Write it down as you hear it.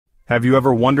Have you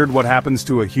ever wondered what happens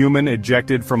to a human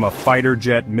ejected from a fighter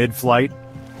jet mid-flight?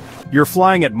 You're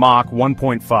flying at Mach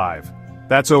 1.5.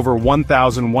 That's over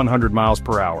 1,100 miles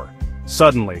per hour.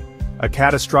 Suddenly, a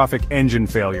catastrophic engine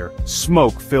failure,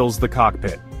 smoke fills the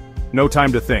cockpit. No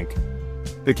time to think.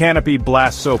 The canopy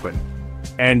blasts open,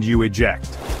 and you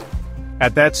eject.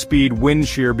 At that speed, wind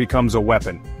shear becomes a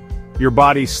weapon. Your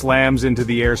body slams into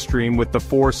the airstream with the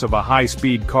force of a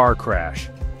high-speed car crash.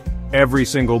 Every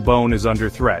single bone is under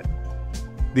threat.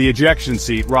 The ejection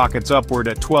seat rockets upward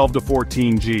at 12 to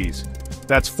 14 Gs.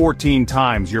 That's 14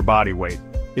 times your body weight.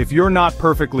 If you're not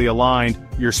perfectly aligned,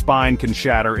 your spine can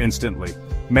shatter instantly.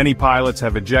 Many pilots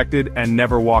have ejected and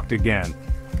never walked again.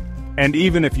 And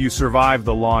even if you survive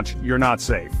the launch, you're not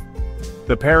safe.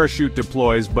 The parachute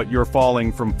deploys, but you're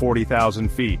falling from 40,000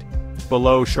 feet,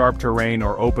 below sharp terrain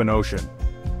or open ocean.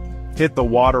 Hit the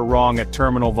water wrong at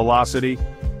terminal velocity?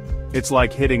 It's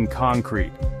like hitting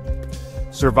concrete.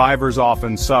 Survivors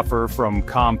often suffer from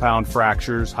compound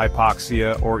fractures,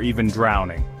 hypoxia, or even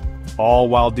drowning, all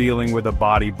while dealing with a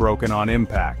body broken on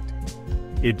impact.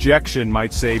 Ejection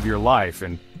might save your life,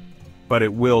 but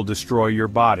it will destroy your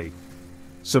body.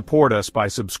 Support us by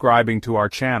subscribing to our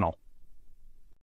channel.